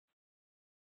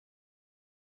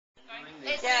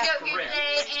It's Milliegoat here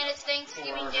today, and it's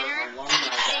Thanksgiving dinner.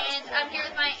 And I'm here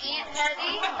with my Aunt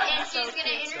Hetty, and she's going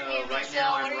to interview me. So,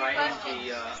 what are your questions?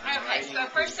 Okay, so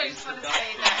first I just want to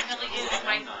say that Millie is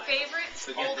my favorite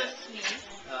oldest niece.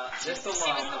 She was the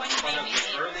one who made me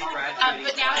eat.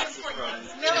 But now it's important.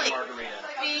 Millie,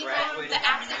 being the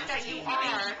athlete that you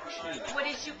are, what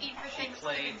did you eat for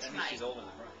Thanksgiving tonight?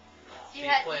 You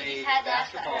had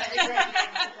last time.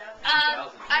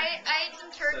 I ate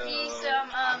some turkey, some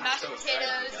mashed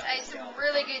potatoes. I ate some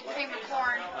really good cream of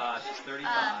corn.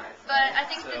 But I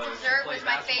think the dessert was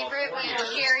my favorite. We had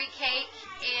cherry cake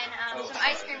and some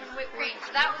ice cream and whipped cream.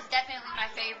 So that was definitely my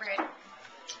favorite.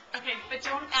 Okay, but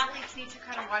don't athletes need to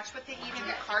kind of watch what they eat in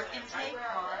their carb intake?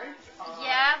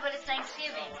 Yeah, but it's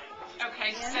Thanksgiving.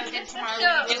 Okay, so then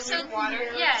tomorrow you just drink water?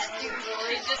 Yes.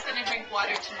 She's just going to drink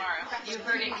water tomorrow. You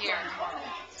heard it here.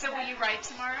 So will you ride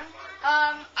tomorrow?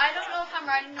 I don't know if I'm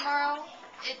riding tomorrow.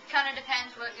 It kind of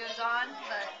depends what goes on,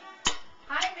 but...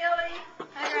 Hi, Millie.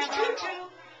 Hi, Grandma.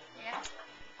 Yeah.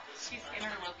 She's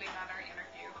interloping on our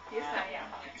interview. Yes, I am.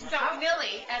 So,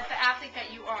 Millie, as the athlete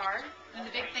that you are, and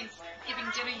the big Thanksgiving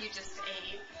dinner you just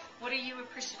ate, what are you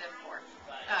appreciative for?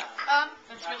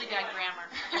 That's really bad grammar.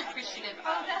 Appreciative.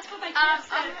 Oh, that's what my kids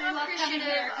said. I'm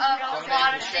appreciative of a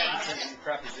lot of things.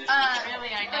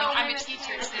 Really, I know. I'm a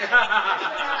teacher, too.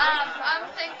 I'm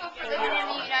thankful for living in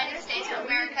the United States of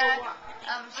America.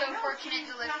 I'm so fortunate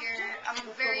to live here. I'm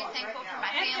very thankful for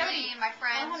my family and my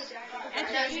friends, and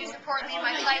those who support me in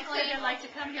my cycling. And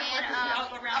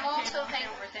I'm also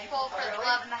thankful for the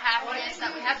love and the happiness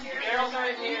that we have here.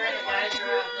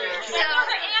 So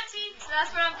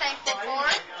that's what I'm thankful for.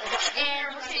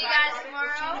 And we'll see you guys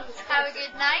tomorrow. Have a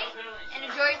good night and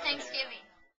enjoy Thanksgiving.